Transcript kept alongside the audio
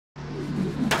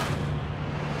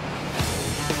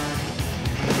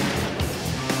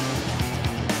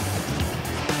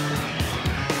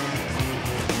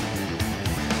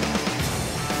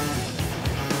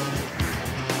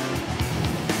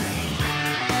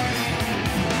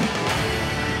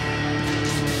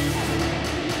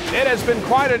It's been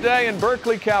quite a day in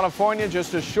Berkeley, California,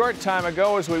 just a short time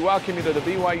ago as we welcome you to the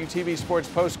BYU TV Sports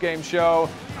postgame show.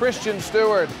 Christian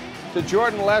Stewart to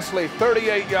Jordan Leslie,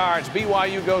 38 yards.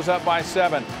 BYU goes up by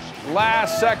 7.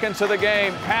 Last seconds of the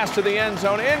game, pass to the end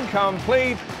zone,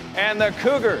 incomplete, and the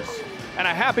Cougars and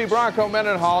a happy Bronco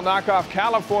Mendenhall knock off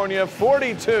California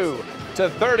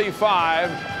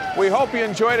 42-35. We hope you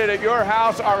enjoyed it at your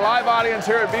house. Our live audience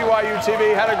here at BYU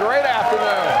TV had a great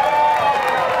afternoon.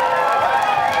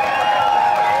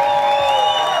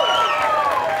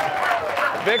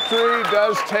 Victory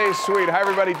does taste sweet. Hi,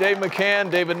 everybody. Dave McCann,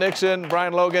 David Nixon,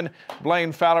 Brian Logan,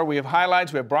 Blaine Fowler. We have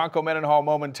highlights. We have Bronco Mendenhall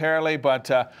momentarily, but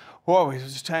whoa, we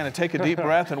was just trying to take a deep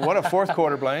breath, and what a fourth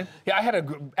quarter, Blaine. Yeah,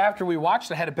 after we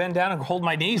watched, I had to bend down and hold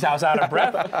my knees. I was out of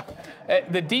breath.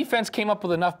 The defense came up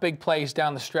with enough big plays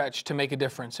down the stretch to make a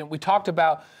difference. And we talked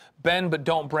about bend but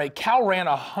don't break. Cal ran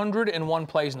 101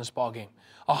 plays in this ball game.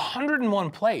 101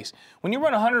 plays. When you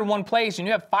run 101 plays and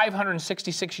you have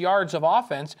 566 yards of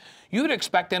offense, you would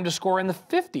expect them to score in the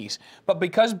 50s. But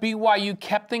because BYU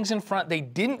kept things in front, they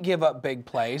didn't give up big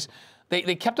plays.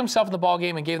 They kept themselves in the ball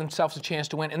game and gave themselves a chance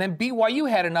to win. And then BYU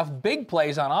had enough big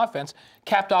plays on offense,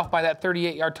 capped off by that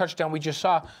 38-yard touchdown we just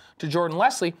saw to Jordan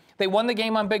Leslie. They won the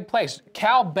game on big plays.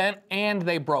 Cal bent and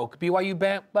they broke. BYU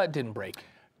bent but didn't break.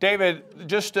 David,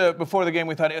 just before the game,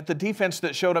 we thought the defense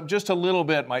that showed up just a little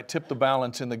bit might tip the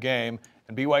balance in the game,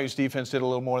 and BYU's defense did a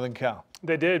little more than Cal.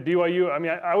 They did. BYU, I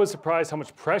mean, I was surprised how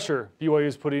much pressure BYU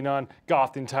was putting on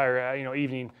Goff the entire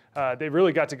evening. They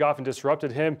really got to Goff and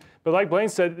disrupted him. But like Blaine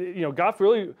said, Goff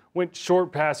really went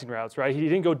short passing routes, right? He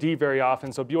didn't go deep very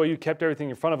often, so BYU kept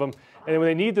everything in front of him. And when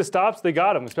they need the stops, they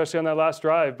got them, especially on that last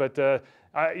drive. But,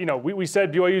 we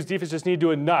said BYU's defense just needed to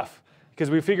do enough, because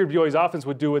we figured BYU's offense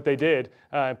would do what they did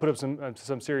and put up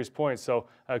some serious points. So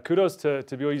kudos to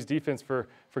BYU's defense for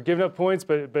giving up points,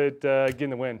 but getting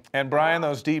the win. And Brian,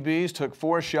 those DBs took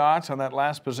 4 shots on that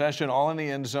last possession, all in the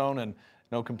end zone and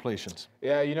no completions.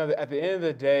 Yeah, at the end of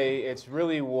the day, it's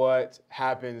really what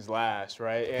happens last,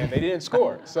 right? And they didn't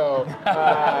score, so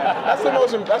that's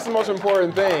the most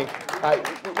important thing.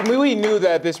 We knew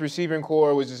that this receiving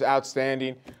core was just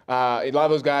outstanding. A lot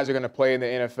of those guys are going to play in the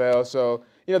NFL, so.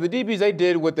 The DBs, they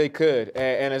did what they could,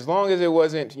 and as long as it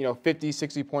wasn't, 50,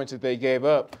 60 points that they gave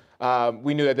up,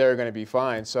 we knew that they were going to be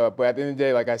fine. So, but at the end of the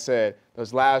day, like I said,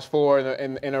 those last 4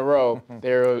 in a row,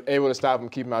 they were able to stop them,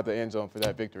 keep them out the end zone for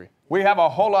that victory. We have a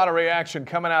whole lot of reaction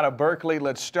coming out of Berkeley.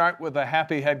 Let's start with the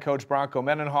happy head coach Bronco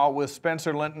Mendenhall with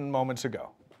Spencer Linton moments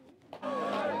ago.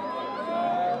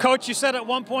 Coach, you said at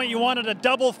one point you wanted a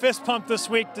double fist pump this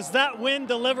week. Does that win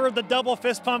deliver the double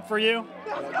fist pump for you?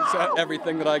 It's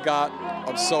everything that I got.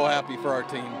 I'm so happy for our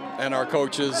team and our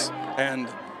coaches and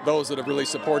those that have really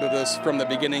supported us from the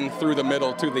beginning through the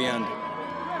middle to the end.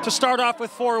 To start off with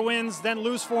 4 wins, then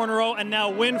lose 4 in a row, and now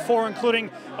win 4,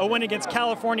 including a win against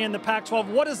California in the Pac-12.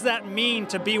 What does that mean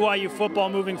to BYU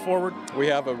football moving forward? We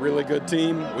have a really good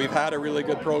team. We've had a really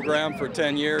good program for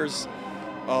 10 years.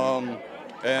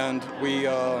 And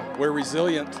we're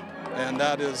resilient, and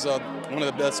that is one of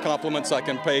the best compliments I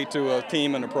can pay to a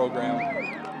team and a program.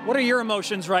 What are your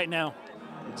emotions right now?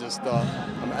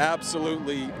 I'm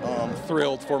absolutely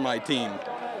thrilled for my team,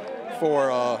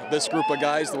 for this group of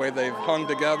guys, the way they've hung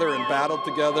together and battled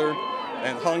together,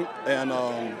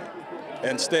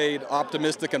 and stayed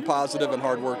optimistic and positive and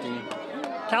hardworking.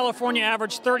 California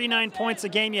averaged 39 points a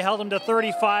game. You held them to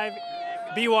 35.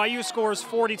 BYU scores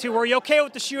 42. Were you okay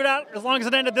with the shootout as long as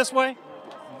it ended this way?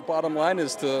 The bottom line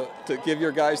is to give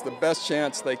your guys the best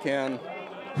chance they can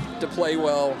to play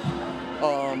well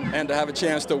and to have a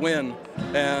chance to win.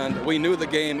 And we knew the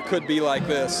game could be like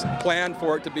this, planned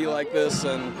for it to be like this,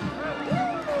 and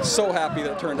so happy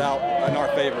that it turned out in our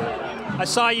favor. I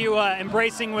saw you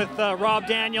embracing with Rob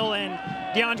Daniel and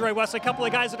DeAndre Wesley, a couple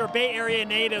of guys that are Bay Area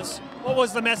natives. What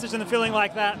was the message and the feeling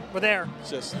like that were there? It's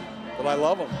just that I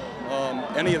love them.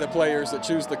 Any of the players that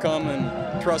choose to come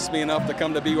and trust me enough to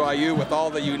come to BYU with all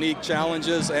the unique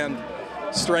challenges and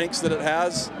strengths that it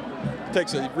has, it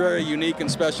takes a very unique and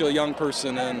special young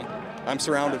person, and I'm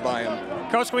surrounded by him.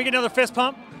 Coach, can we get another fist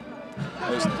pump?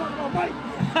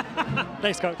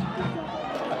 Thanks, Coach.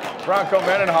 Bronco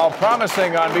Mendenhall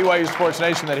promising on BYU Sports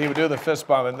Nation that he would do the fist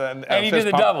bump. And he did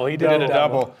the double. He did a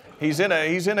double. He's in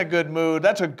a good mood.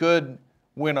 That's a good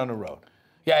win on the road.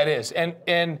 Yeah, it is.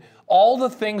 And all the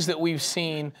things that we've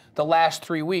seen the last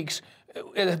 3 weeks,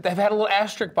 they've had a little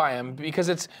asterisk by them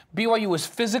because BYU was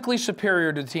physically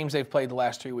superior to the teams they've played the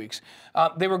last 3 weeks.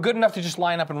 They were good enough to just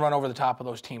line up and run over the top of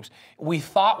those teams. We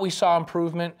thought we saw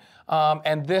improvement,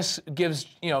 and this gives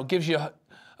you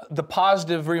the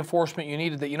positive reinforcement you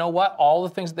needed that, you know what, all the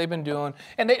things that they've been doing,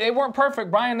 and they weren't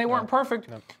perfect, Brian, they weren't perfect.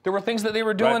 No. There were things that they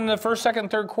were doing in the first, second,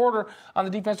 and third quarter on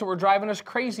the defense that were driving us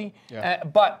crazy,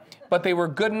 but they were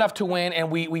good enough to win,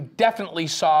 and we definitely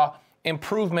saw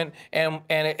improvement, and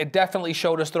it definitely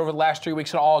showed us that over the last 3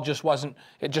 weeks it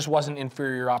just wasn't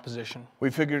inferior opposition.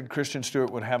 We figured Christian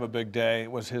Stewart would have a big day.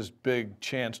 It was his big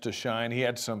chance to shine. He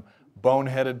had some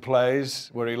boneheaded plays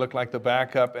where he looked like the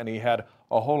backup, and he had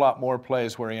a whole lot more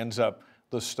plays where he ends up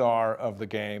the star of the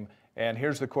game. And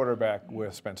here's the quarterback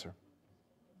with Spencer.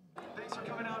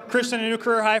 Christian, a new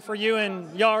career high for you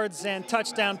in yards and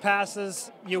touchdown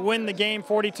passes. You win the game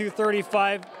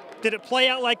 42-35. Did it play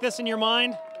out like this in your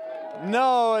mind?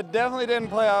 No, it definitely didn't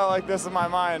play out like this in my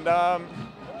mind.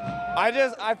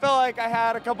 I felt like I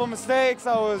had a couple mistakes.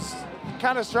 I was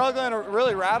kind of struggling, or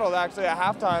really rattled actually at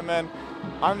halftime, and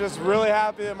I'm just really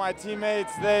happy that my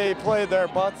teammates, they played their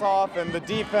butts off, and the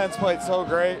defense played so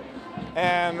great.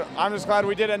 And I'm just glad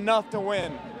we did enough to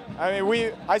win. I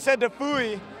mean, I said to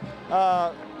Fui,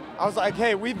 I was like,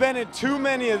 hey, we've been in too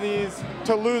many of these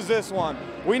to lose this one.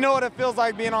 We know what it feels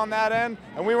like being on that end,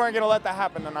 and we weren't going to let that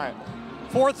happen tonight.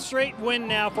 Fourth straight win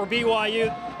now for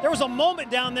BYU. There was a moment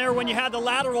down there when you had the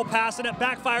lateral pass and it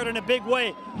backfired in a big way.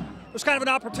 It was kind of an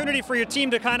opportunity for your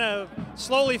team to kind of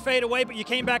slowly fade away, but you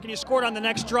came back and you scored on the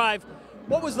next drive.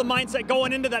 What was the mindset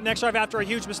going into that next drive after a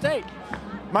huge mistake?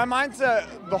 My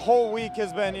mindset the whole week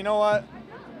has been, you know what?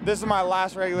 This is my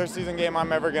last regular season game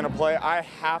I'm ever going to play. I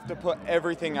have to put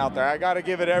everything out there. I got to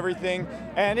give it everything.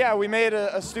 And yeah, we made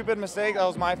a stupid mistake. That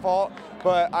was my fault.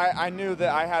 But I knew that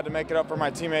I had to make it up for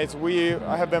my teammates. We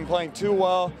have been playing too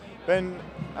well, been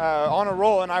on a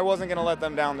roll, and I wasn't going to let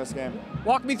them down this game.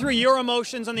 Walk me through your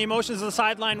emotions and the emotions of the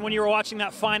sideline when you were watching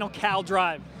that final Cal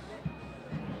drive.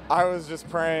 I was just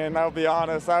praying, I'll be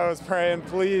honest. I was praying,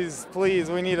 please, please,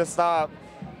 we need to stop.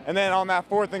 And then on that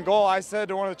 4th and goal, I said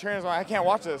to one of the trainers, I can't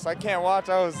watch this. I can't watch.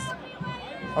 I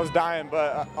was dying,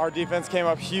 but our defense came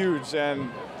up huge, and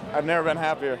I've never been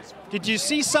happier. Did you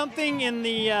see something in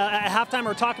the at halftime,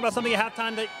 or talk about something at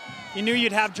halftime that you knew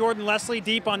you'd have Jordan Leslie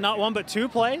deep on not one but two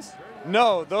plays?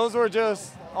 No, those were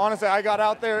just, honestly, I got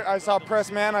out there, I saw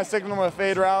press man, I signaled him a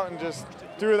fade route and just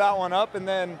threw that one up. And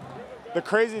then the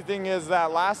crazy thing is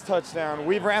that last touchdown,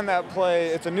 we've ran that play,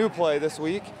 it's a new play this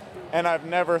week, and I've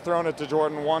never thrown it to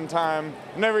Jordan one time.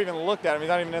 I've never even looked at him. He's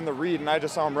not even in the read, and I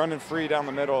just saw him running free down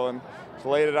the middle and just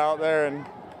laid it out there, and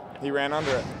he ran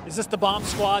under it. Is this the bomb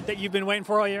squad that you've been waiting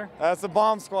for all year? That's the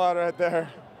bomb squad right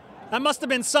there. That must have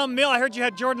been some meal. I heard you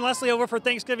had Jordan Leslie over for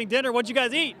Thanksgiving dinner. What'd you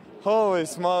guys eat? Holy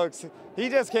smokes. He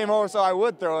just came over so I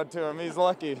would throw it to him. He's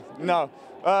lucky. No.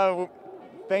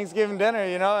 Thanksgiving dinner,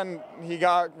 you know, and he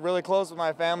got really close with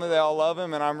my family. They all love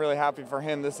him, and I'm really happy for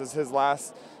him. This is his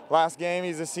last game.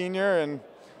 He's a senior, and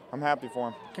I'm happy for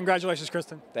him. Congratulations,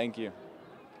 Kristen. Thank you.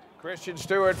 Christian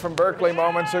Stewart from Berkeley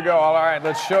moments ago. All right,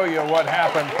 let's show you what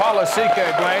happened.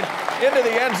 Palasike, Blaine, into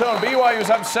the end zone. BYU's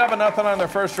up 7-0 on their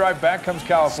first drive. Back comes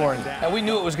California. And we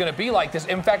knew it was going to be like this.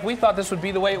 In fact, we thought this would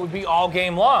be the way it would be all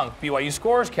game long. BYU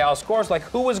scores, Cal scores. Like,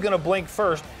 who was going to blink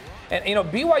first? And, you know,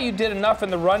 BYU did enough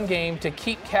in the run game to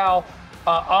keep Cal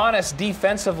honest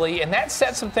defensively, and that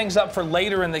set some things up for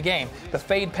later in the game. The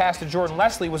fade pass to Jordan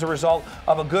Leslie was a result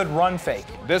of a good run fake.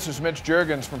 This is Mitch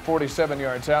Juergens from 47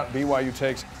 yards out. BYU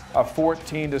takes a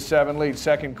 14-7 lead.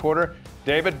 Second quarter,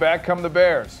 David, back come the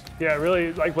Bears. Yeah,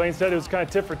 really, like Blaine said, it was kind of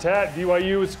tit for tat.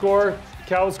 BYU would score,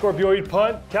 Cal would score, BYU would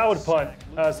punt, Cal would punt.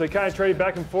 So they kind of traded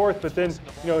back and forth, but then,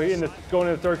 you know, going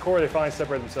into the third quarter, they finally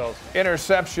separated themselves.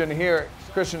 Interception here.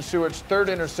 Christian Stewart's third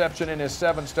interception in his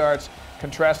 7 starts.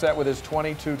 Contrast that with his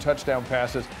 22 touchdown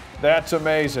passes. That's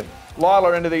amazing.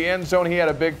 Lawler into the end zone. He had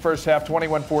a big first half,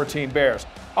 21-14 Bears.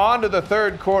 On to the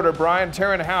third quarter, Brian.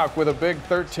 Taron Houck with a big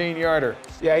 13-yarder.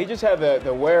 Yeah, he just had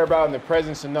the whereabout and the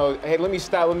presence to know, hey, let me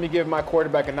stop, let me give my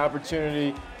quarterback an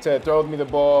opportunity to throw me the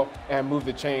ball and move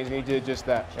the chains, and he did just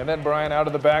that. And then Brian out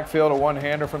of the backfield, a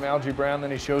one-hander from Algie Brown, then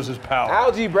he shows his power.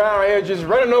 Algie Brown right here just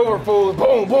running over fools,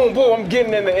 boom, boom, boom, I'm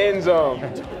getting in the end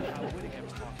zone.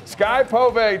 Sky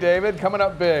Povey, David, coming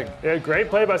up big. Yeah, great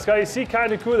play by Sky. You see Kai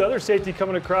Nakua, the other safety,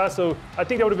 coming across, so I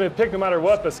think that would have been a pick no matter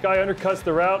what, but Sky undercuts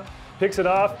the route, picks it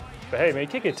off. But hey, man, you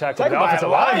can't get tackled by the offensive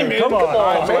lineman. Come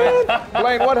on, man.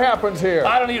 Blaine, what happens here?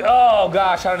 I don't even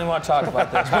want to talk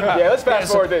about this. Yeah, let's fast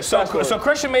forward this. So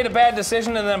Christian made a bad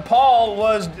decision, and then Paul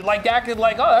was acted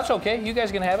like, oh, that's okay, you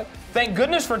guys can have it. Thank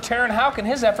goodness for Taron Houck and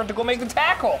his effort to go make the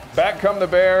tackle. Back come the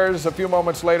Bears. A few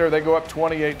moments later, they go up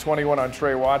 28-21 on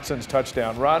Trey Watson's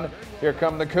touchdown run. Here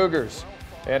come the Cougars.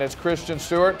 And it's Christian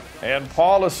Stewart and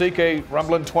Paul Asike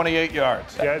rumbling 28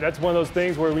 yards. Yeah, that's one of those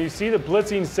things where when you see the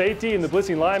blitzing safety and the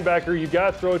blitzing linebacker, you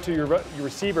got to throw it to your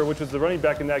receiver, which was the running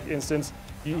back in that instance.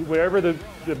 Wherever the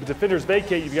defenders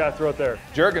vacate, you've got to throw it there.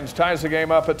 Juergens ties the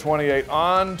game up at 28.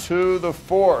 On to the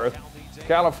 4th.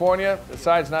 California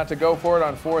decides not to go for it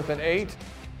on 4th and 8,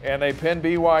 and they pin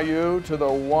BYU to the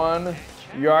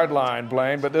 1-yard line,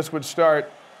 Blaine, but this would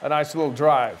start a nice little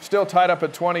drive. Still tied up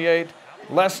at 28.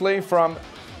 Leslie from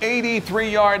 83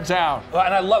 yards out.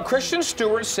 And I love, Christian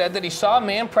Stewart said that he saw a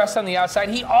man press on the outside.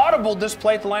 He audibled this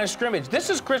play at the line of scrimmage. This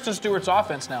is Christian Stewart's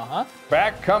offense now, huh?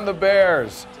 Back come the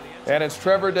Bears, and it's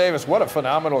Trevor Davis. What a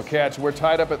phenomenal catch. We're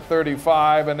tied up at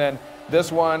 35, and then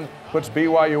this one puts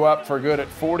BYU up for good at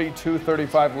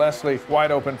 42-35. Leslie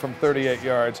wide open from 38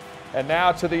 yards. And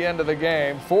now to the end of the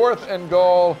game, 4th and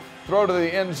goal, throw to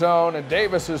the end zone, and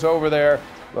Davis is over there.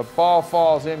 The ball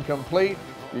falls incomplete.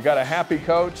 You got a happy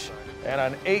coach and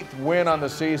an 8th win on the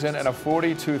season and a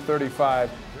 42-35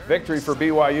 victory for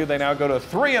BYU. They now go to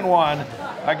 3-1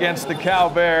 against the Cal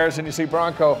Bears, and you see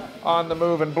Bronco on the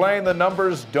move. And Blaine, the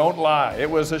numbers don't lie. It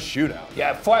was a shootout.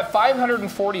 Yeah,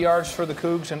 540 yards for the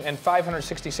Cougs and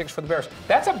 566 for the Bears.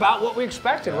 That's about what we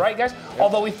expected, right, guys?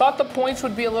 Although we thought the points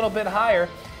would be a little bit higher.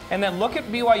 And then look at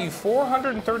BYU,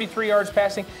 433 yards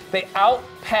passing. They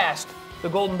outpassed the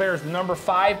Golden Bears, the number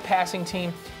 5 passing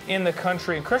team in the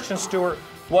country. And Christian Stewart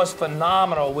was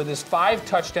phenomenal with his 5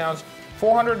 touchdowns,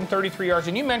 433 yards.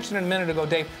 And you mentioned it a minute ago,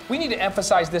 Dave, we need to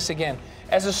emphasize this again.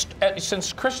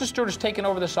 Since Christian Stewart has taken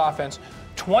over this offense,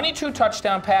 22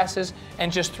 touchdown passes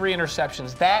and just 3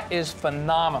 interceptions. That is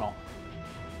phenomenal.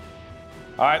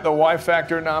 All right, the Y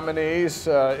Factor nominees,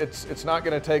 it's not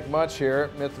going to take much here.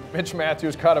 Mitch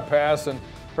Matthews caught a pass and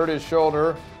hurt his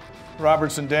shoulder.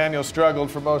 Robertson Daniel struggled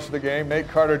for most of the game. Nate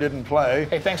Carter didn't play.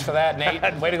 Hey, thanks for that, Nate.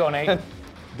 Way to go, Nate.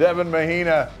 Devin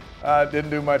Mahina didn't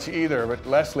do much either, but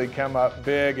Leslie came up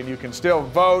big, and you can still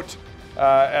vote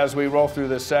as we roll through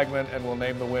this segment, and we'll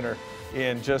name the winner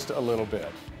in just a little bit.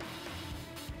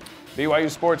 BYU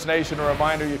Sports Nation, a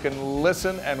reminder you can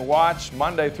listen and watch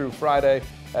Monday through Friday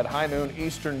at high noon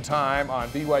Eastern Time on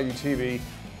BYU TV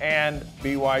and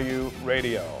BYU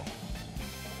Radio.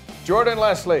 Jordan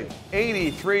Leslie,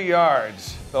 83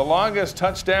 yards, the longest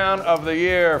touchdown of the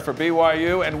year for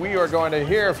BYU, and we are going to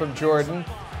hear from Jordan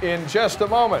in just a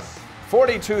moment.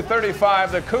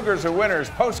 42-35, the Cougars are winners.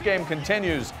 Postgame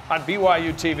continues on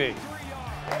BYU TV.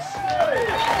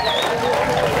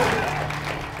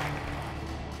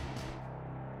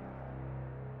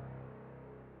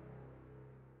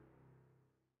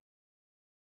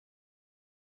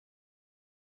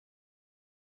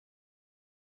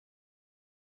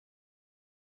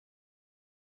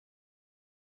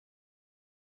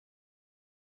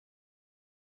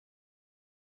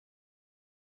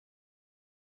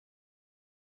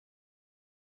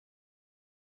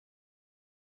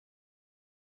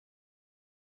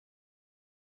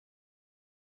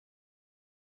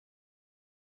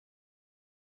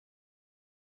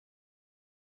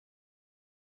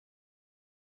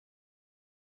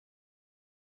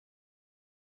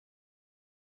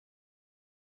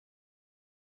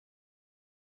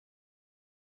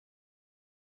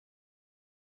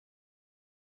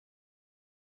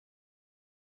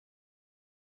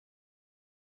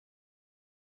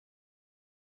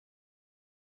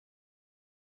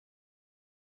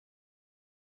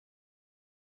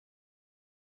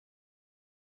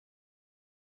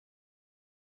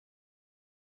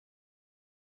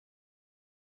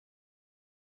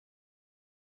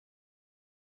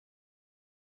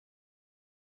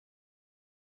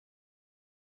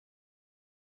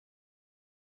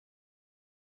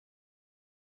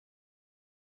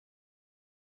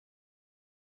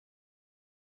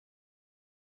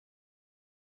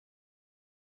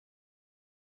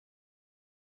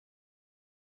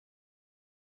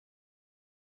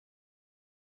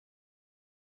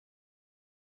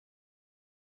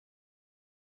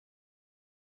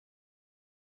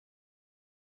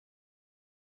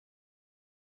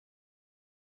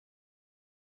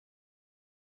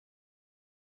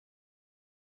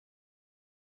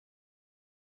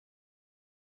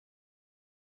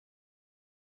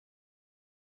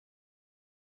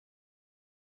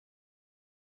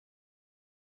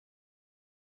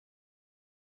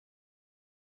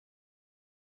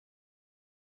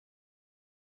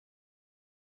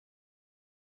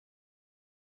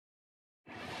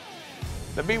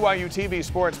 The BYU TV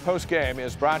Sports postgame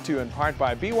is brought to you in part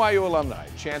by BYU alumni.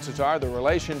 Chances are the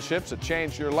relationships that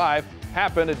changed your life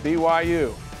happened at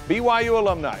BYU. BYU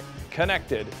alumni,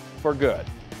 connected for good.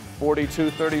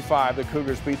 42-35, the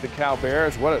Cougars beat the Cal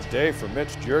Bears. What a day for Mitch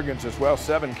Juergens as well.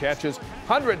 7 catches,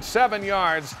 107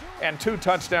 yards, and 2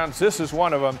 touchdowns. This is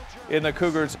one of them in the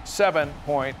Cougars'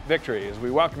 7-point victory. As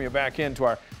we welcome you back into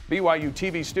our BYU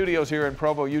TV studios here in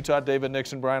Provo, Utah, David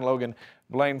Nixon, Brian Logan,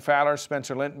 Blaine Fowler,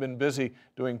 Spencer Linton been busy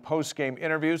doing post-game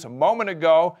interviews. A moment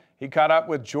ago, he caught up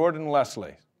with Jordan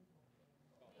Leslie.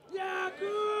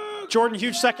 Jordan,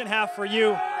 huge second half for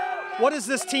you. What does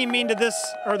this team mean to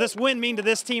this win mean to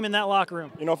this team in that locker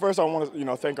room? First I want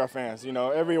to, thank our fans.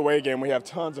 Every away game we have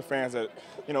tons of fans that,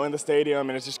 in the stadium,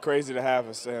 and it's just crazy to have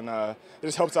us, and it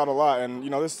just helps out a lot. And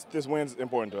this win's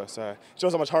important to us. It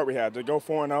shows how much heart we have to go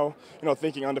 4-0.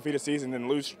 Thinking undefeated season and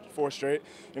lose 4 straight.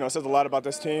 It says a lot about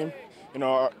this team.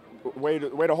 Way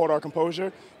to hold our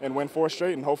composure and win 4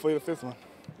 straight, and hopefully the 5th one.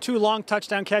 2 long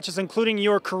touchdown catches, including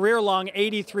your career-long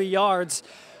 83 yards.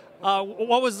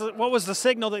 What was the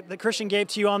signal that Christian gave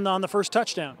to you on the first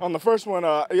touchdown? On the first one,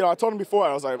 I told him before,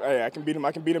 I was like, hey, I can beat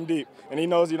him deep. And he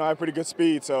knows, I have pretty good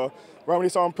speed. So right when he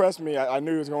saw him press me, I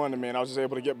knew he was going to me, and I was just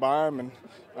able to get by him. And,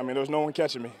 there was no one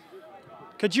catching me.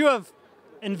 Could you have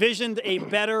envisioned a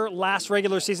better last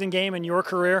regular season game in your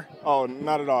career? Oh,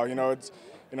 not at all. It's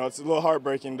a little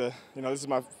heartbreaking to, this is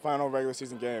my final regular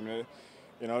season game. And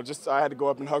I had to go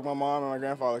up and hug my mom and my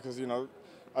grandfather because,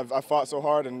 I fought so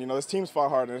hard, and this team's fought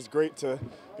hard, and it's great to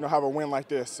have a win like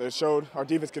this. It showed our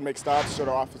defense can make stops, showed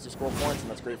our offense to score points,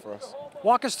 and that's great for us.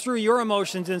 Walk us through your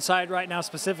emotions inside right now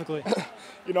specifically.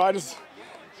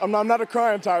 I'm not a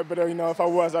crying type, but if I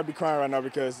was, I'd be crying right now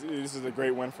because this is a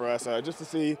great win for us. Just to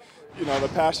see the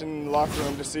passion in the locker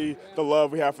room, to see the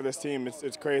love we have for this team,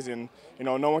 it's crazy, and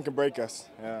no one can break us,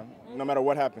 no matter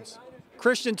what happens.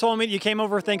 Christian told me that you came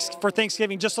over for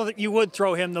Thanksgiving just so that you would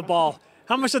throw him the ball.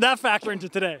 How much did that factor into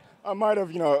today? I might have,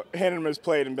 handed him his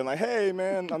plate and been like, hey,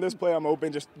 man, on this play I'm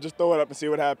open, just throw it up and see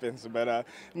what happens. But,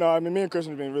 no, me and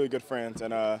Christian have been really good friends,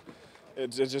 and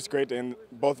it's just great to end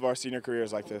both of our senior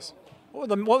careers like this. What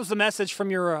was the message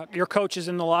from your coaches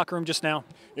in the locker room just now?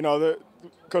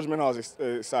 Coach Mendenhall is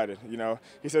excited.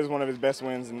 He says it's one of his best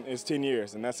wins in his 10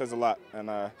 years, and that says a lot. And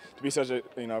to be such a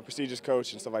prestigious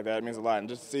coach and stuff like that, it means a lot. And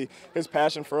just to see his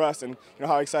passion for us and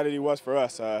how excited he was for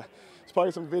us. There's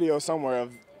probably some video somewhere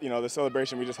of the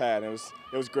celebration we just had. It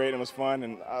was great and it was fun,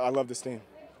 and I love this team.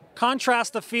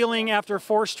 Contrast the feeling after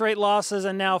 4 straight losses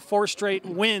and now 4 straight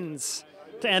wins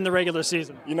to end the regular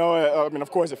season.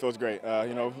 Of course it feels great.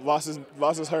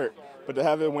 Losses hurt, but to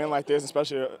have a win like this,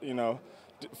 especially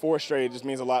 4 straight, just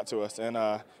means a lot to us. And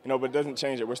but it doesn't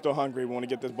change it. We're still hungry. We want to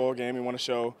get this bowl game. We want to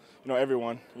show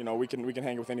everyone we can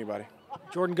hang with anybody.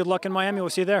 Jordan, good luck in Miami. We'll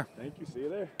see you there. Thank you. See you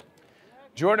there.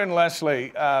 Jordan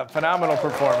Leslie, phenomenal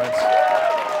performance.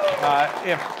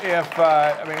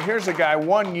 Here's a guy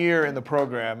 1 year in the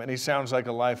program, and he sounds like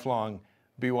a lifelong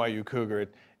BYU Cougar.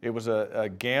 It was a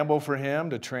gamble for him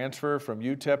to transfer from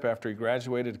UTEP after he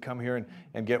graduated to come here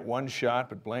and get 1 shot.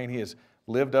 But Blaine, he has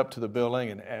lived up to the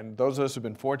billing, and those of us who've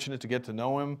been fortunate to get to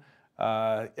know him,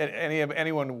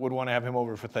 anyone would want to have him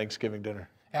over for Thanksgiving dinner.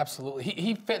 Absolutely.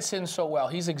 He fits in so well.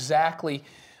 He's exactly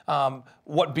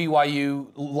what BYU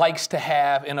likes to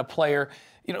have in a player.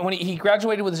 When he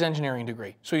graduated with his engineering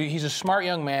degree, so he's a smart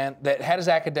young man that had his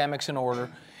academics in order,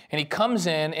 and he comes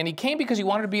in, and he came because he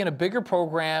wanted to be in a bigger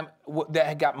program that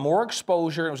had got more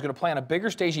exposure and was going to play on a bigger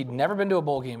stage. He'd never been to a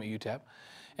bowl game at UTEP,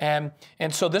 and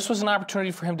so this was an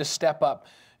opportunity for him to step up.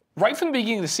 Right from the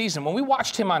beginning of the season, when we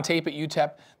watched him on tape at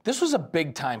UTEP, this was a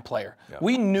big-time player. Yeah.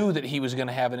 We knew that he was going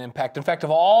to have an impact. In fact, of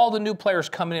all the new players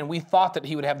coming in, we thought that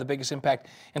he would have the biggest impact,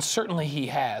 and certainly he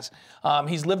has.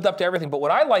 He's lived up to everything. But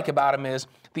what I like about him is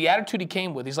the attitude he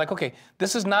came with. He's like, okay,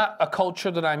 this is not a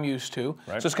culture that I'm used to,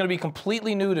 right, so it's going to be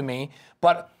completely new to me,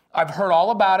 but I've heard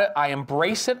all about it. I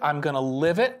embrace it. I'm going to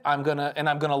live it. I'm going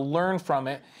to learn from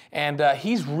it. And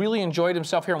he's really enjoyed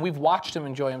himself here, and we've watched him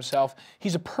enjoy himself.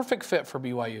 He's a perfect fit for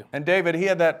BYU. And David, he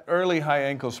had that early high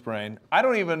ankle sprain. I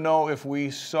don't even know if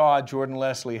we saw Jordan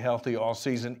Leslie healthy all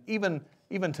season, even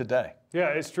today. Yeah,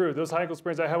 it's true. Those high ankle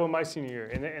sprains I had in my senior year,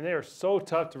 and they are so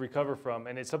tough to recover from,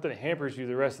 and it's something that hampers you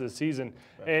the rest of the season.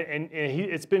 Right. And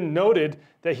it's been noted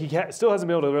that he still hasn't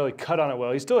been able to really cut on it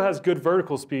well. He still has good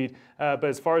vertical speed, but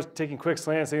as far as taking quick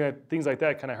slants, things like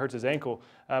that kind of hurts his ankle.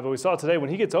 But we saw today when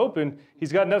he gets open,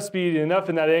 he's got enough speed, enough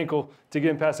in that ankle to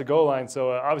get him past the goal line.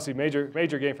 So obviously major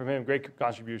game from him, great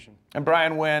contribution. And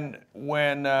Brian,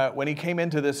 when he came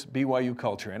into this BYU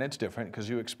culture, and it's different because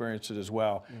you experienced it as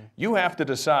well, you have to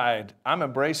decide, I'm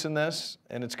embracing this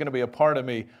and it's going to be a part of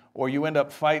me, or you end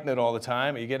up fighting it all the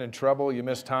time. You get in trouble, you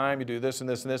miss time, you do this and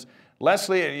this and this.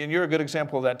 Leslie, and you're a good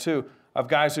example of that too, of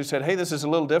guys who said, hey, this is a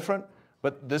little different,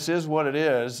 But this is what it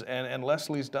is, and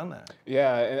Leslie's done that.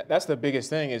 Yeah, and that's the biggest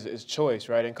thing is choice,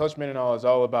 right? And Coach Mendenhall is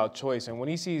all about choice. And when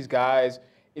he sees guys,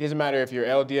 it doesn't matter if you're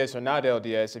LDS or not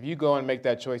LDS, if you go and make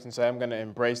that choice and say, I'm going to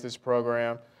embrace this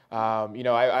program,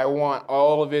 I want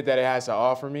all of it that it has to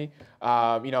offer me.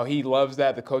 He loves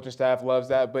that. The coaching staff loves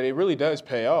that. But it really does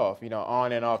pay off,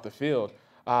 on and off the field.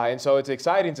 And so it's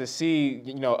exciting to see,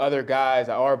 other guys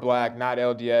that are black, not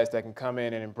LDS, that can come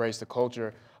in and embrace the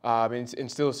culture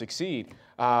and still succeed.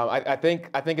 I think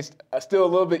it's still a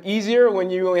little bit easier when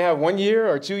you only have 1 year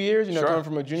or 2 years, Sure. coming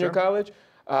from a junior college.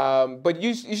 But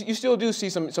you still do see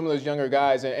some of those younger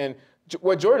guys. And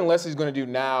what Jordan Leslie's going to do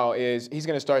now is he's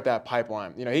going to start that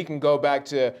pipeline. He can go back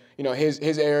to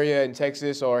his area in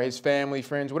Texas or his family,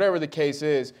 friends, whatever the case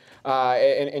is,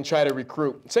 and try to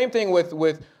recruit. Same thing with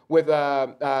the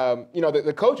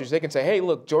coaches. They can say, hey,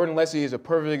 look, Jordan Leslie is a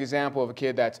perfect example of a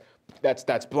kid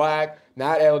that's black,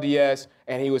 not LDS,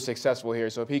 and he was successful here.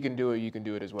 So if he can do it, you can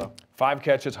do it as well. 5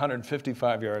 catches,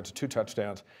 155 yards, 2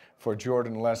 touchdowns for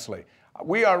Jordan Leslie.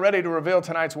 We are ready to reveal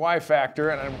tonight's Y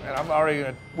factor, and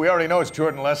we already know it's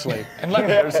Jordan Leslie. And look,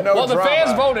 there's no well, the drama.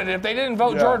 fans voted. If they didn't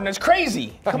vote Jordan, it's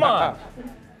crazy. Come on.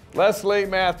 Leslie,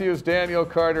 Matthews, Daniel,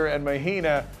 Carter, and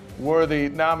Mahina were the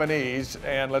nominees.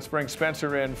 And let's bring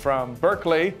Spencer in from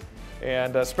Berkeley.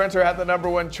 And Spencer had the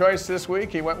 #1 choice this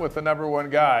week. He went with the #1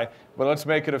 guy. But let's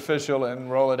make it official and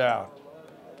roll it out.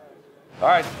 All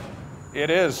right. It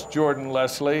is Jordan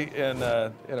Leslie in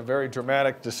a very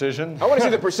dramatic decision. I want to see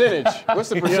the percentage. What's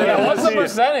the percentage? Yeah, what's the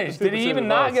percentage? Did he even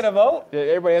not get a vote? Yeah,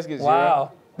 everybody else gets 0.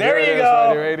 Wow. There you go.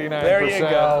 Right there, 89%. There you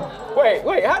go.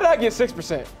 Wait, how did I get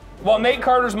 6%? Well, Nate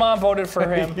Carter's mom voted for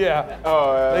him. Yeah.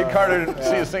 Nate Carter didn't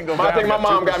see a single I down, think my got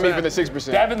mom 2%. got me for the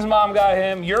 6%. Devin's mom got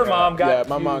him. Your mom got Yeah,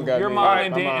 my mom got your me. mom All right,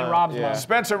 and, my Dan, mom. and Rob's Yeah. mom.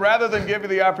 Spencer, rather than give you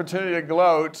the opportunity to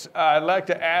gloat, I'd like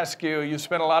to ask you, you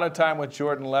spent a lot of time with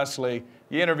Jordan Leslie.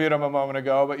 You interviewed him a moment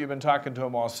ago, but you've been talking to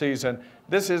him all season.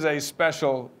 This is a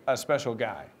special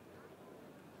guy.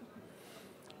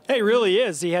 He really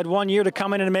is. He had 1 year to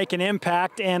come in and make an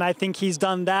impact, and I think he's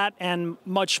done that and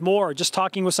much more. Just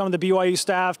talking with some of the BYU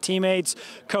staff, teammates,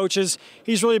 coaches,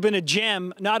 he's really been a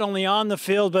gem, not only on the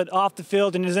field, but off the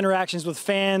field in his interactions with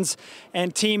fans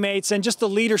and teammates, and just the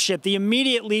leadership, the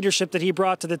immediate leadership that he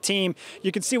brought to the team.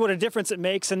 You can see what a difference it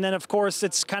makes, and then, of course,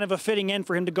 it's kind of a fitting end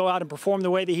for him to go out and perform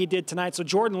the way that he did tonight. So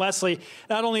Jordan Leslie,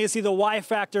 not only is he the Y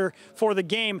factor for the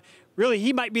game, really,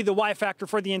 he might be the Y factor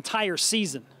for the entire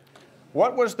season.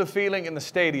 What was the feeling in the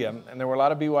stadium, and there were a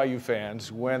lot of BYU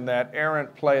fans, when that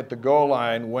errant play at the goal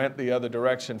line went the other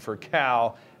direction for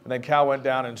Cal, and then Cal went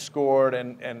down and scored,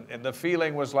 and the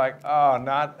feeling was like, oh,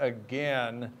 not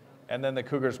again, and then the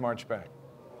Cougars marched back?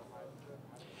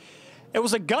 It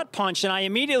was a gut punch, and I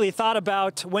immediately thought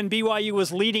about when BYU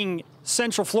was leading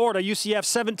Central Florida, UCF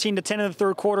 17-10 in the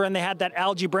third quarter, and they had that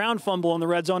Algie Brown fumble in the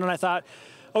red zone, and I thought,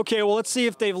 okay, well, let's see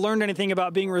if they've learned anything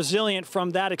about being resilient from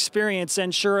that experience.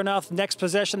 And sure enough, next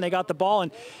possession, they got the ball.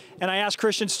 And I asked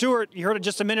Christian Stewart, you heard it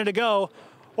just a minute ago,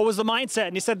 what was the mindset?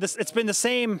 And he said, it's been the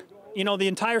same, the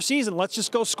entire season. Let's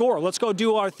just go score. Let's go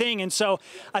do our thing. And so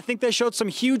I think they showed some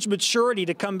huge maturity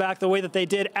to come back the way that they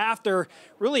did after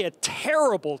really a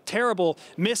terrible, terrible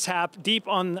mishap deep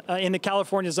in the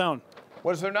California zone.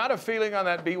 Was there not a feeling on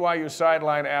that BYU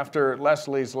sideline after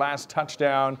Leslie's last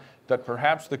touchdown that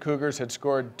perhaps the Cougars had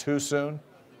scored too soon?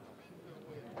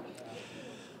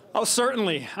 Oh,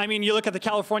 certainly. I mean, you look at the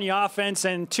California offense,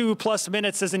 and 2+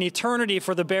 minutes is an eternity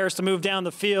for the Bears to move down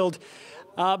the field.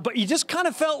 But you just kind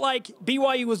of felt like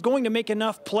BYU was going to make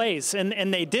enough plays,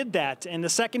 and they did that. And the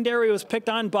secondary was picked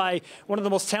on by one of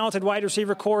the most talented wide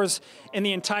receiver corps in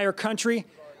the entire country.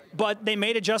 But they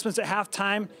made adjustments at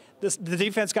halftime. The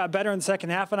defense got better in the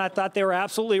second half, and I thought they were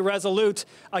absolutely resolute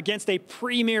against a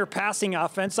premier passing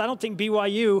offense. I don't think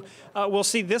BYU will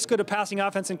see this good a passing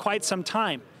offense in quite some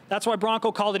time. That's why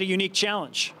Bronco called it a unique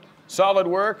challenge. Solid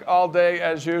work all day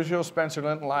as usual. Spencer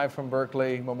Linton live from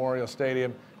Berkeley Memorial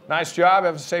Stadium. Nice job.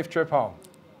 Have a safe trip home.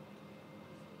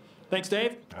 Thanks,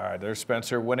 Dave. All right, there's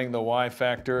Spencer winning the Y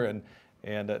factor and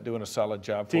doing a solid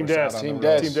job for Team us out Des. on Team the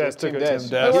road. Des. Team Des took it. Team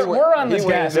Des. We're on this He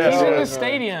guy. wins. He's in Yeah. the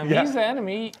stadium. Yeah. He's the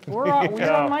enemy. We're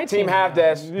on my team. Team half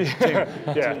Des. Yeah.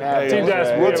 Team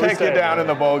Des. We'll Yeah, take you stay. down in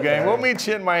the bowl game. We'll meet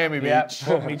you in Miami Beach.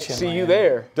 We'll meet you in See you Miami.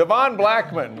 there. Devon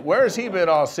Blackman, where has he been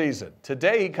all season?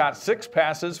 Today he caught 6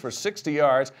 passes for 60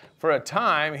 yards. For a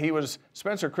time, he was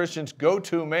Spencer Christian's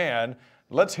go-to man.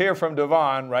 Let's hear from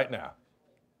Devon right now.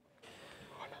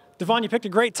 Devon, you picked a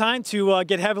great time to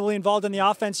get heavily involved in the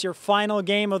offense, your final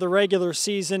game of the regular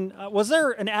season. Was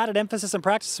there an added emphasis in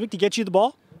practice this week to get you the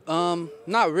ball?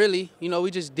 Not really.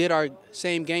 We just did our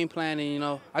same game plan,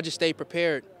 and I just stayed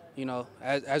prepared. you know,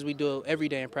 as we do every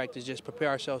day in practice, just prepare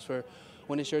ourselves for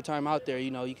when it's your time out there,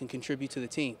 you know, you can contribute to the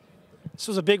team. This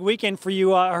was a big weekend for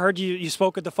you. I heard you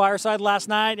spoke at the Fireside last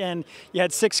night, and you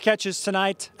had 6 catches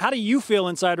tonight. How do you feel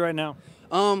inside right now?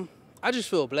 I just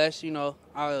feel blessed, you know.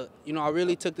 I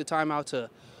really took the time out to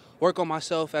work on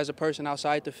myself as a person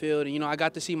outside the field. And, you know, I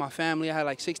got to see my family. I had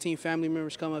like 16 family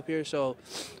members come up here. So,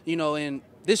 you know, and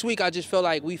this week I just felt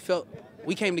like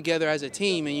we came together as a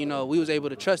team, and, you know, we was able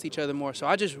to trust each other more. So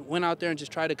I just went out there and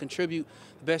just tried to contribute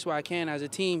the best way I can as a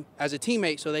team, as a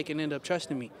teammate, so they can end up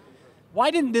trusting me. Why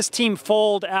didn't this team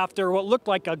fold after what looked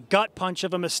like a gut punch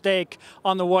of a mistake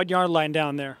on the 1-yard line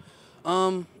down there?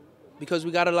 Because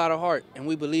we got a lot of heart and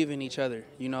we believe in each other,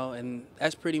 you know, and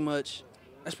that's pretty much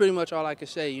all I can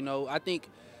say. You know, I think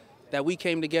that we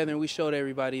came together and we showed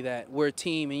everybody that we're a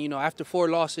team. And, you know, after 4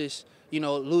 losses, you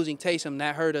know, losing Taysom,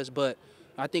 that hurt us, but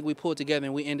I think we pulled together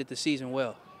and we ended the season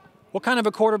well. What kind of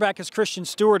a quarterback is Christian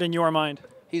Stewart in your mind?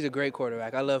 He's a great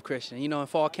quarterback. I love Christian. You know, in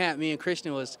fall camp, me and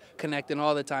Christian was connecting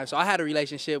all the time. So I had a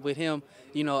relationship with him,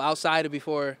 you know, outside of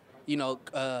before, you know,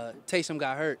 Taysom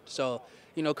got hurt. So,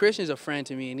 you know, Christian's a friend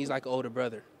to me, and he's like an older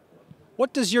brother.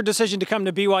 What does your decision to come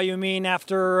to BYU mean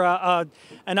after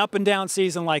an up-and-down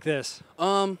season like this?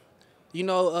 You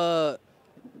know,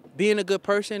 being a good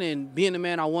person and being the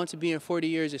man I want to be in 40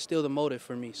 years is still the motive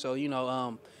for me. So, you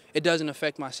know, it doesn't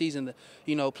affect my season.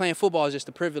 You know, playing football is just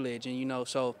a privilege, and, you know,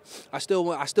 so I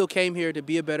still came here to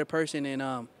be a better person,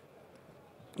 and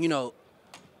you know,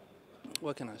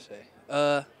 what can I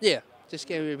say? Yeah, just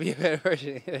came here to be a better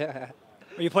person.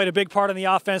 You played a big part in the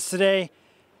offense today.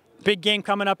 Big game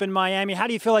coming up in Miami. How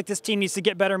do you feel like this team needs to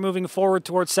get better moving forward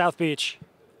towards South Beach?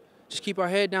 Just keep our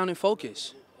head down and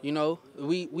focus. You know,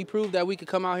 we proved that we could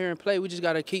come out here and play. We just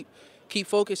got to keep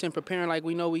focused and preparing like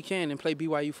we know we can and play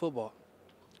BYU football.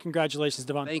 Congratulations,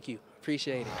 Devon. Thank you.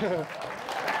 Appreciate it. Devon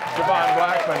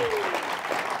Blackman.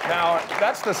 Now,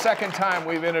 that's the second time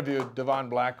we've interviewed Devon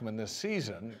Blackman this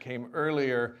season. Came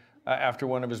earlier after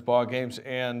one of his ball games,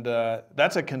 and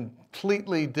that's a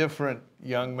completely different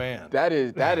young man. That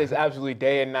is absolutely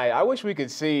day and night. I wish we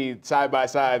could see side by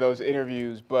side those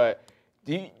interviews, but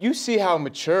you see how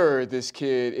mature this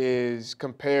kid is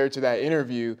compared to that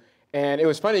interview. And it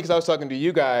was funny because I was talking to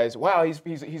you guys. Wow,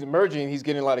 he's emerging. He's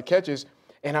getting a lot of catches.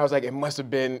 And I was like, it must have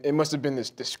been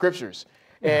the scriptures.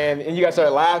 And you guys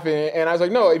started laughing. And I was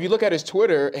like, no, if you look at his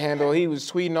Twitter handle, he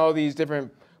was tweeting all these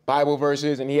different Bible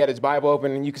verses, and he had his Bible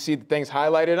open, and you could see the things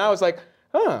highlighted. And I was like,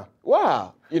 huh,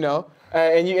 wow, you know.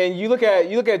 And you look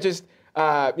at just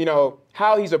you know,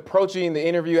 how he's approaching the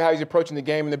interview, how he's approaching the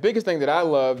game. And the biggest thing that I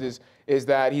loved is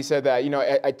that he said that, you know,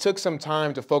 I took some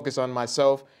time to focus on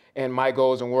myself and my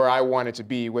goals and where I wanted to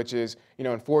be, which is, you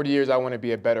know, in 40 years, I want to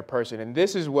be a better person. And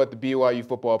this is what the BYU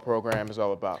football program is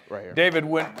all about right here. David,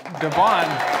 when Devon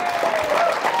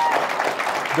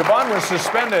was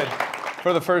suspended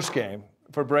for the first game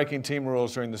for breaking team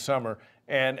rules during the summer,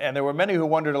 and there were many who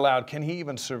wondered aloud, can he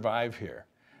even survive here?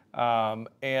 And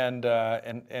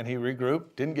he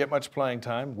regrouped, didn't get much playing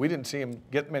time. We didn't see him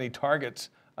get many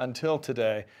targets until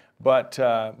today. But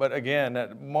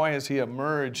again, boy, has he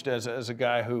emerged as a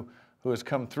guy who has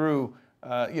come through.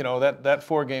 You know, that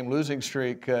 4-game losing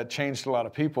streak changed a lot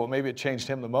of people. Maybe it changed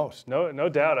him the most. No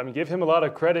doubt. I mean, give him a lot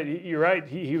of credit. You're right.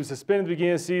 He was suspended at the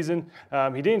beginning of the season.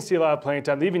 He didn't see a lot of playing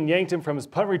time. They even yanked him from his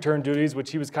punt return duties,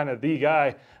 which he was kind of the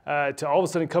guy, to all of a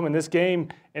sudden come in this game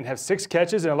and have 6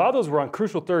 catches. And a lot of those were on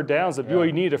crucial third downs that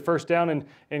BYU needed a first down,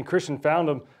 and Christian found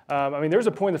them. I mean, there was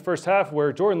a point in the first half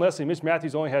where Jordan Leslie and Mitch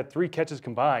Matthews only had 3 catches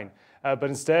combined. But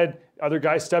instead, other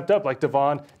guys stepped up like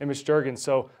Devon and Mitch Durgan.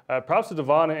 So props to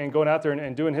Devon and going out there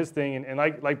and doing his thing. And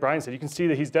like Brian said, you can see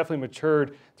that he's definitely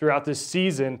matured throughout this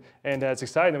season. And it's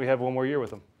exciting that we have one more year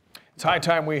with him. It's high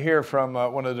time we hear from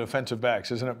one of the defensive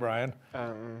backs, isn't it, Brian?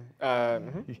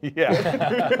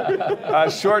 Yeah.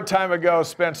 A short time ago,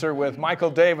 Spencer, with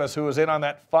Michael Davis, who was in on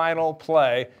that final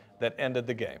play that ended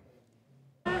the game.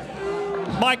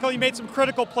 Michael, you made some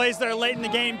critical plays there late in the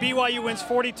game. BYU wins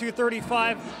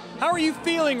 42-35. How are you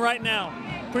feeling right now?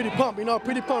 Pretty pumped, you know,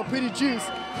 pretty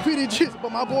juiced.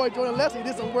 But my boy Jordan Leslie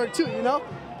did some work too, you know?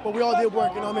 But we all did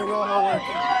work, you know what I mean? We're all hard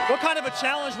work. What kind of a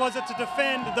challenge was it to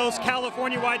defend those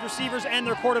California wide receivers and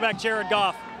their quarterback, Jared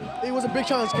Goff? It was a big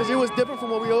challenge because it was different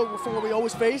from what we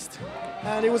always faced.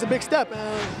 And it was a big step,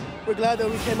 and we're glad that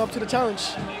we came up to the challenge.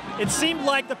 It seemed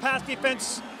like the pass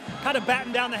defense kind of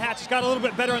battened down the hatches, got a little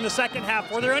bit better in the second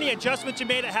half. Were there any adjustments you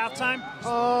made at halftime?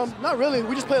 Not really.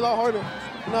 We just played a lot harder.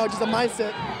 You know, just a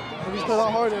mindset. We just played a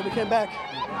lot harder, and we came back.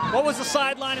 What was the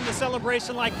sideline and the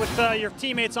celebration like with your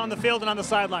teammates on the field and on the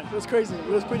sideline? It was crazy. It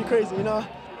was pretty crazy, you know.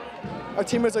 Our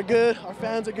teammates are good. Our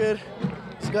fans are good.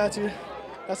 Just glad to.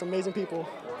 That's amazing people.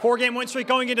 4-game win streak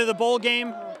going into the bowl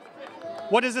game.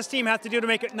 What does this team have to do to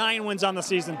make it 9 wins on the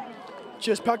season?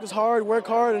 Just practice hard, work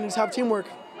hard, and just have teamwork.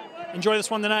 Enjoy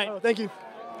this one tonight. Thank you.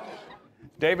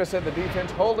 Davis said the defense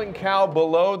holding Cal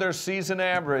below their season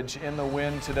average in the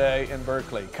win today in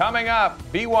Berkeley. Coming up,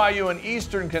 BYU and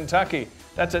Eastern Kentucky.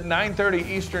 That's at 9:30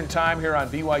 Eastern time here on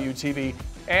BYU TV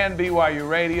and BYU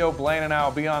Radio. Blaine and I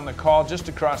will be on the call just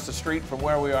across the street from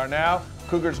where we are now.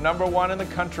 Cougars #1 in the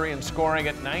country in scoring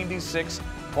at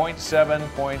 96.7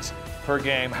 points per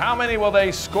game. How many will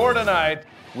they score tonight?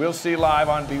 We'll see live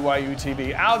on BYU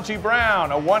TV. Algie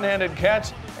Brown, a one-handed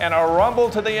catch and a rumble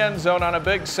to the end zone on a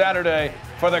big Saturday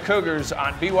for the Cougars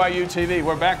on BYU TV.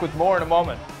 We're back with more in a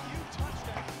moment.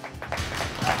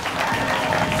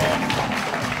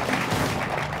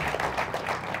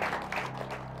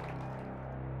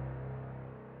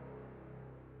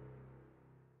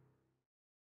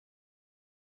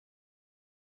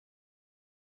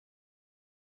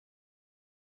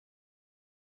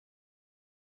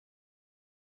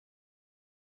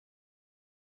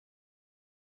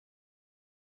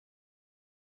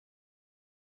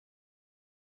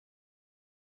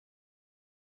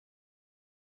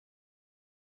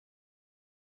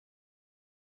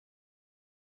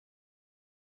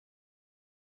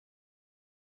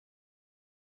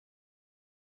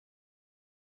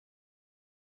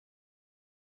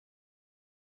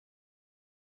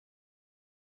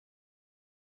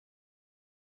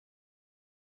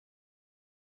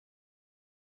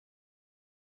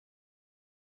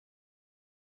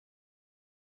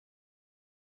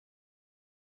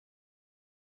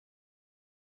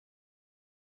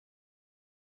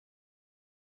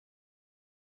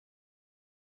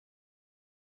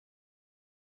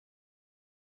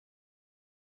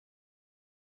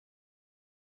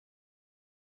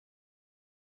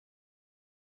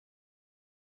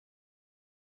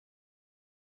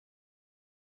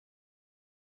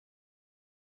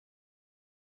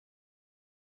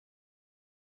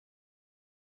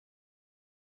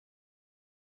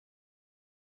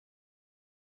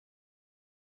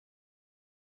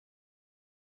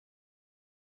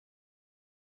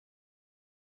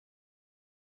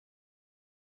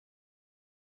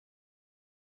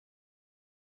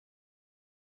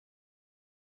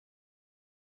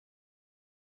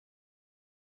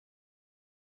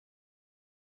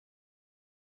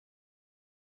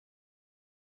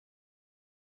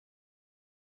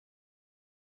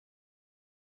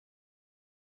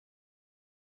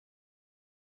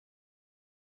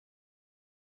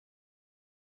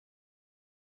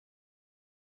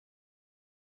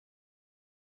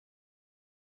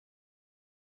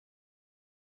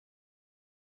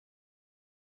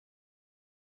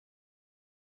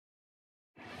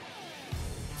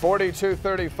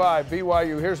 (42-35)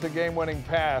 BYU. Here's the game-winning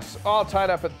pass. All tied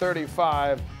up at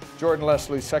 35. Jordan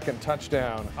Leslie's second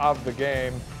touchdown of the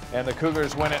game. And the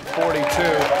Cougars win at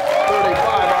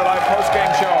 42-35. Our live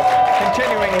post-game show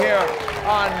continuing here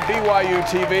on BYU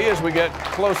TV as we get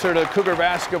closer to Cougar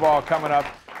basketball coming up.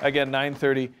 Again,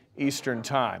 9:30 Eastern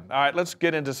time. All right, let's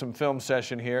get into some film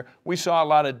session here. We saw a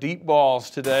lot of deep balls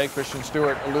today. Christian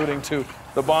Stewart alluding to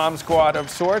the bomb squad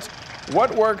of sorts.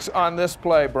 What works on this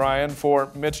play, Brian, for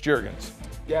Mitch Juergens?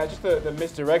 Yeah, just the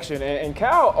misdirection. And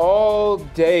Cal all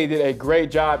day did a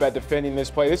great job at defending this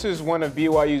play. This is one of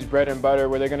BYU's bread and butter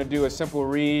where they're going to do a simple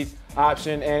read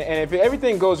option. And if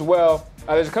everything goes well,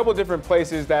 there's a couple different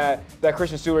places that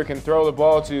Christian Stewart can throw the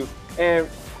ball to. And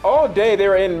all day they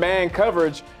were in man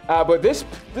coverage. But this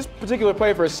particular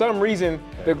play, for some reason,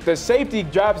 the safety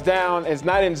drops down, it's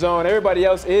not in zone. Everybody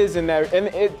else is in that, and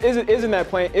is in that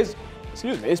plane, is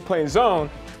playing zone,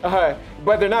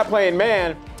 but they're not playing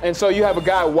man, and so you have a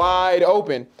guy wide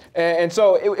open. And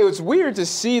so it was weird to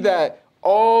see that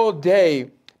all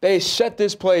day they shut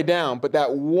this play down, but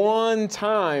that one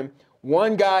time,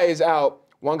 one guy is out,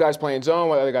 one guy's playing zone,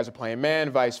 while the other guys are playing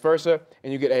man, vice versa,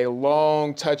 and you get a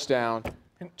long touchdown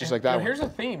just like that one. Here's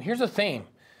a theme.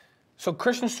 So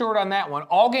Christian Stewart on that one,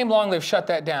 all game long they've shut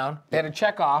that down. They had to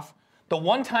check off. The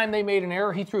one time they made an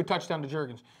error, he threw a touchdown to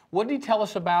Juergens. What did he tell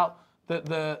us about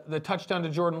the touchdown to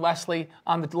Jordan Leslie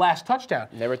on the last touchdown?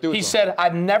 Never threw it to him. He said,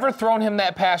 I've never thrown him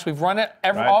that pass. We've run it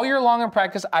all year long in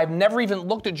practice. I've never even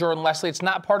looked at Jordan Leslie. It's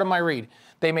not part of my read.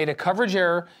 They made a coverage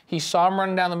error. He saw him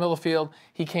running down the middle of the field.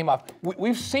 He came off.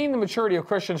 We've seen the maturity of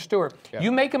Christian Stewart. Yeah.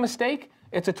 You make a mistake,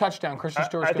 it's a touchdown. Christian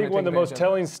Stewart's I think one of the most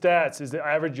telling stats is the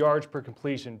average yards per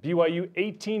completion. BYU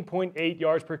 18.8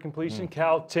 yards per completion,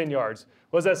 Cal 10 yards.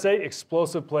 What does that say?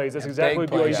 Explosive plays. That's exactly what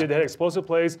BYU did. They had explosive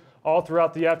plays all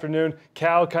throughout the afternoon.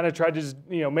 Cal kind of tried to just,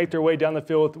 make their way down the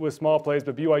field with small plays,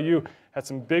 but BYU had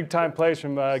some big time plays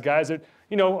from guys that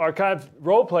are kind of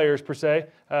role players per se,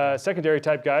 secondary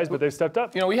type guys, but they've stepped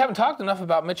up. We haven't talked enough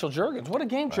about Mitchell Juergens. What a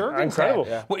game Juergens Incredible.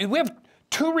 had. Yeah. We have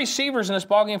 2 receivers in this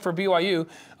ballgame for BYU.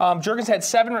 Juergens had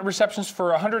 7 receptions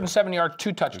for 107 yards,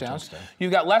 2 touchdowns.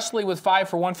 You've got Leslie with 5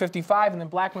 for 155, and then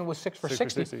Blackman with 6 for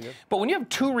 60. Yeah. But when you have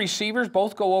 2 receivers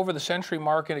both go over the century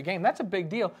mark in a game, that's a big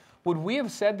deal. Would we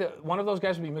have said that one of those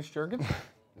guys would be Mitch Juergens?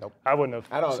 Nope. I wouldn't have.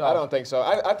 I don't think so.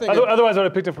 I think otherwise I would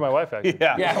have picked him for my wife, actually.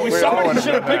 Yeah, somebody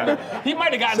should have picked him. He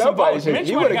might have gotten some votes.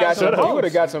 He would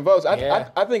have got some votes. I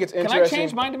think it's interesting. Can I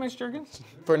change mine to Mitch Juergens?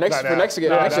 For next game.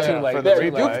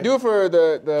 Do it for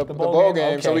the bowl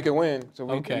game so we can win. So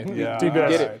we can get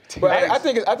it. But I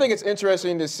think it's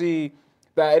interesting to see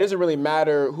that it doesn't really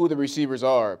matter who the receivers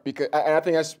are, because I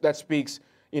think that speaks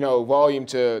volume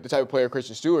to the type of player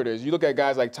Christian Stewart is. You look at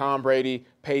guys like Tom Brady,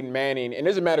 Peyton Manning, and it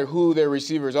doesn't matter who their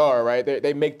receivers are, right?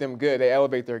 They make them good. They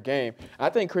elevate their game. I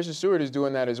think Christian Stewart is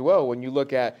doing that as well. When you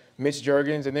look at Mitch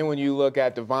Juergens and then when you look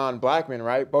at Devon Blackman,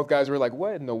 right? Both guys were like,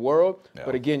 what in the world? Yeah.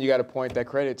 But again, you got to point that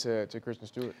credit to Christian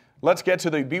Stewart. Let's get to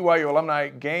the BYU alumni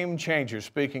game changer.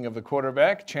 Speaking of the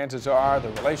quarterback, chances are the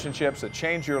relationships that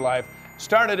change your life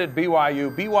started at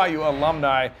BYU. BYU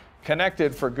alumni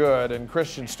connected for good, and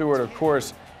Christian Stewart, of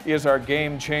course, is our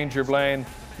game changer, Blaine.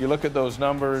 You look at those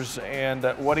numbers and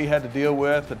what he had to deal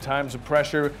with, the times of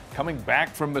pressure, coming back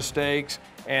from mistakes,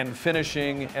 and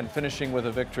finishing with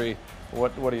a victory.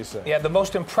 What do you say? Yeah, the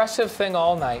most impressive thing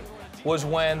all night was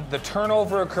when the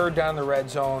turnover occurred down the red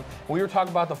zone. We were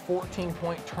talking about the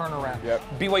 14-point turnaround. Yep.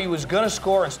 BYU was going to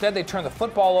score. Instead, they turned the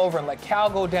football over and let Cal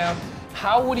go down.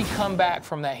 How would he come back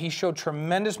from that? He showed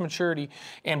tremendous maturity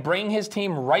and bringing his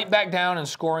team right back down and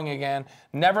scoring again.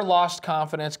 Never lost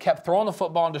confidence, kept throwing the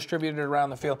football and distributed it around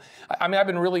the field. I mean, I've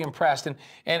been really impressed. And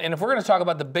if we're going to talk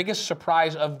about the biggest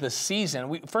surprise of the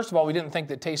season, first of all, we didn't think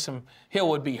that Taysom Hill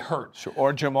would be hurt. Sure.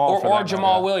 Or Jamal. Or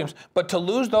Jamal Williams. But to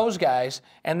lose those guys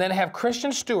and then have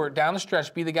Christian Stewart down the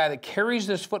stretch be the guy that carries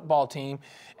this football team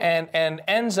and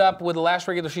ends up with the last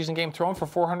regular season game throwing for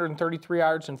 433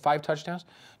 yards and 5 touchdowns.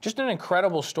 Just an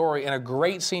incredible story and a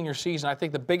great senior season. I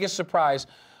think the biggest surprise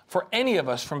for any of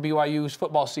us from BYU's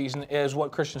football season is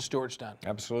what Christian Stewart's done.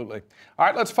 Absolutely. All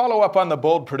right, let's follow up on the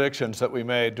bold predictions that we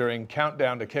made during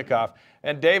countdown to kickoff.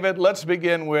 And David, let's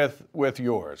begin with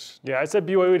yours. Yeah, I said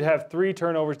BYU would have 3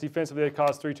 turnovers defensively. They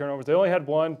caused 3 turnovers. They only had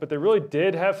 1, but they really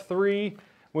did have 3.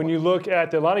 When you look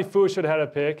at Lonnie Fua should have had a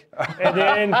pick, and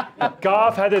then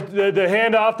Goff had the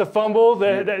handoff, the fumble.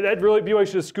 That really BYU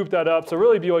should have scooped that up. So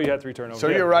really BYU had 3 turnovers. So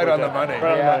you're right on the money.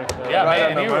 Right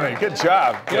on the money. Good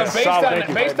job. Based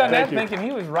on that thinking,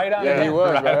 he was right on. Yeah, he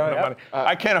was right on the money.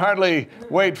 I can hardly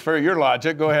wait for your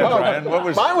logic. Go ahead,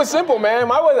 Brian. Mine was simple, man.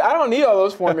 I don't need all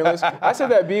those formulas. I said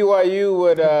that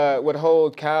BYU would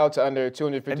hold Cal to under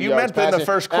 250 yards. And you meant in the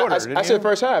first quarter, didn't you? I said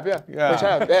first half, yeah. First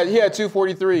half. He had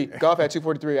 243. Goff had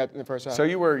 243. In the first half. So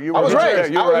you were I was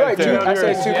right. You were right there. I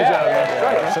said 2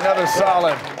 It's another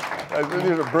solid.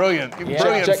 These are brilliant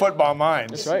football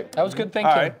minds. That's right. That was good thinking.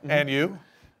 All right, and you?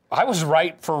 I was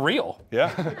right for real.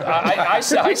 Yeah. I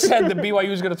said that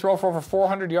BYU was going to throw for over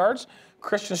 400 yards.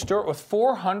 Christian Stewart with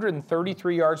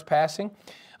 433 yards passing.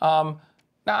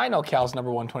 Now, I know Cal's number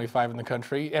 125 in the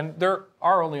country, and there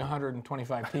are only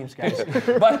 125 teams, guys.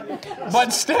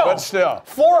 but still,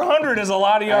 400 is a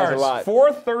lot of yards. That's a lot.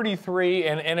 433,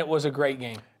 and it was a great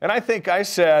game. And I think I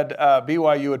said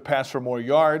BYU would pass for more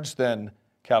yards than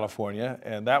California,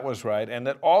 and that was right. And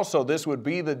that also this would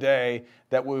be the day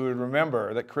that we would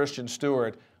remember that Christian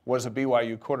Stewart was a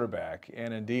BYU quarterback,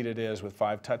 and indeed it is, with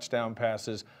 5 touchdown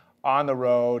passes on the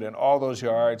road and all those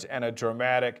yards and a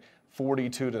dramatic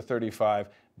 42-35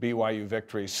 BYU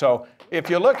victory. So if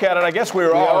you look at it, I guess we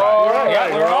were all right.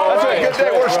 Yeah, we're all right. That's a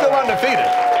good day. We're still undefeated.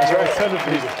 That's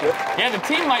right. Yeah, the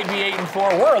team might be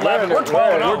 8-4. We're 11. We're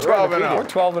 12-0. We're 12-0. We're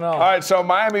 12-0. All right, so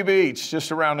Miami Beach,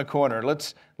 just around the corner.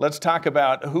 Let's talk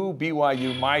about who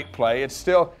BYU might play. It's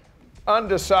still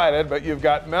undecided, but you've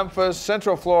got Memphis,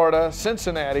 Central Florida,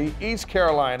 Cincinnati, East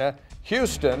Carolina,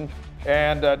 Houston,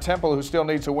 and Temple, who still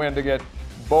needs a win to get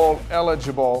bowl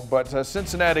eligible. But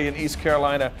Cincinnati and East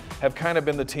Carolina have kind of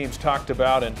been the teams talked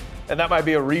about, and that might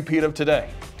be a repeat of today.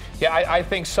 Yeah, I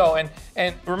think so.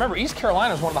 And remember, East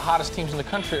Carolina is one of the hottest teams in the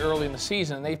country early in the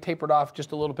season, and they've tapered off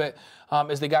just a little bit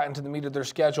as they got into the meat of their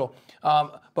schedule.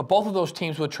 But both of those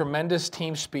teams with tremendous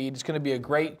team speed. It's going to be a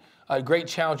great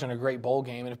challenge and a great bowl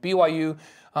game. And if BYU,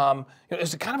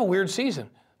 it's kind of a weird season.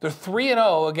 They're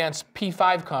 3-0 against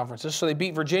P5 conferences, so they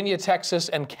beat Virginia, Texas,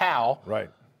 and Cal. Right.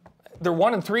 They're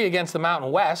 1-3 against the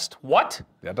Mountain West. What?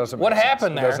 That doesn't make What sense.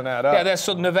 happened there? It doesn't add up. Yeah, that's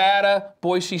so Nevada,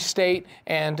 Boise State,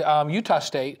 and Utah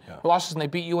State losses, and they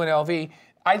beat UNLV.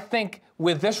 I think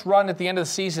with this run at the end of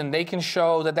the season, they can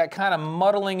show that that kind of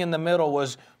muddling in the middle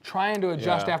was trying to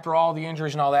adjust after all the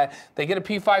injuries and all that. They get a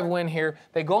P5 win here.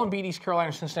 They go and beat East Carolina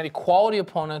and Cincinnati, quality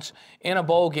opponents in a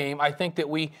bowl game. I think that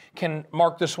we can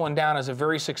mark this one down as a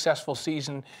very successful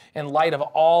season in light of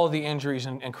all the injuries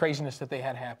and craziness that they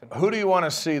had happen. Who do you want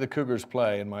to see the Cougars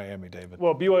play in Miami, David?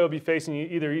 Well, BYU will be facing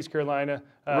either East Carolina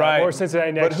or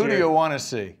Cincinnati next year. But who do you want to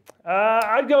see?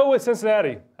 I'd go with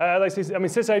Cincinnati.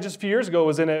 Cincinnati just a few years ago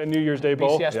was in a New Year's Day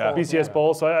Bowl, BCS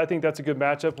Bowl, so I think that's a good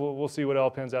matchup. We'll see what it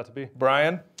all pans out to be.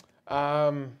 Brian?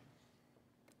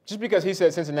 Just because he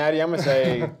said Cincinnati, I'm gonna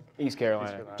say East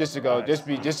Carolina. Just to go, just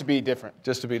to be different.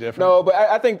 Just to be different. No, but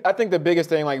I think the biggest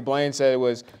thing, like Blaine said,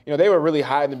 was they were really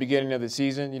high in the beginning of the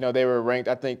season. They were ranked.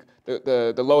 I think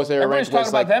the lowest they were Everybody's ranked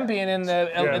was talking about them being in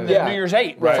the New Year's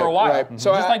 8 for a while. Right.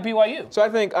 So just like BYU. So I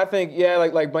think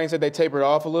like Blaine said, they tapered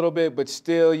off a little bit, but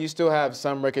you still have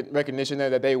some recognition there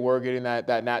that they were getting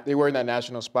they were in that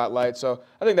national spotlight. So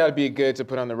I think that would be good to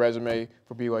put on the resume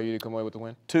for BYU to come away with the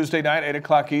win. Tuesday night, 8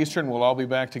 o'clock Eastern. We'll all be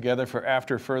back together for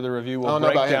after further review. We'll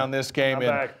break down this game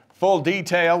in full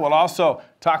detail. We'll also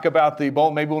talk about the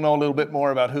bowl. Maybe we'll know a little bit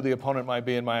more about who the opponent might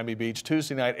be in Miami Beach.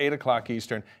 Tuesday night, 8 o'clock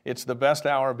Eastern. It's the best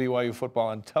hour of BYU football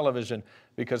on television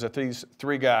because of these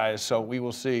three guys. So we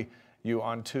will see you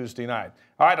on Tuesday night.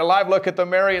 All right, a live look at the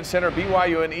Marriott Center,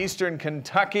 BYU in Eastern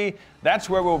Kentucky. That's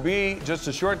where we'll be just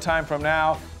a short time from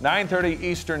now, 9:30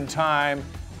 Eastern time.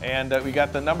 And we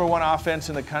got the #1 offense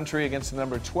in the country against the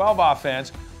number 12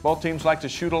 offense. Both teams like to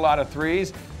shoot a lot of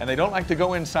threes, and they don't like to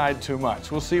go inside too much.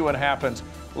 We'll see what happens.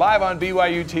 Live on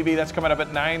BYU TV, that's coming up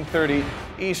at 9:30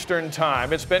 Eastern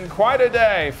time. It's been quite a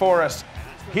day for us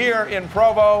here in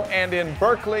Provo and in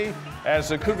Berkeley as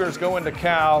the Cougars go into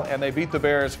Cal, and they beat the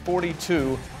Bears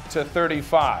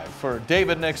 42-35. For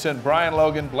David Nixon, Brian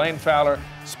Logan, Blaine Fowler,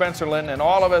 Spencer Lynn, and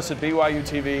all of us at BYU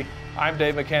TV, I'm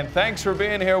Dave McCann. Thanks for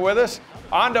being here with us.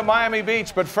 On to Miami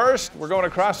Beach, but first, we're going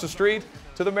across the street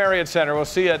to the Marriott Center. We'll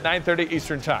see you at 9:30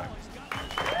 Eastern time.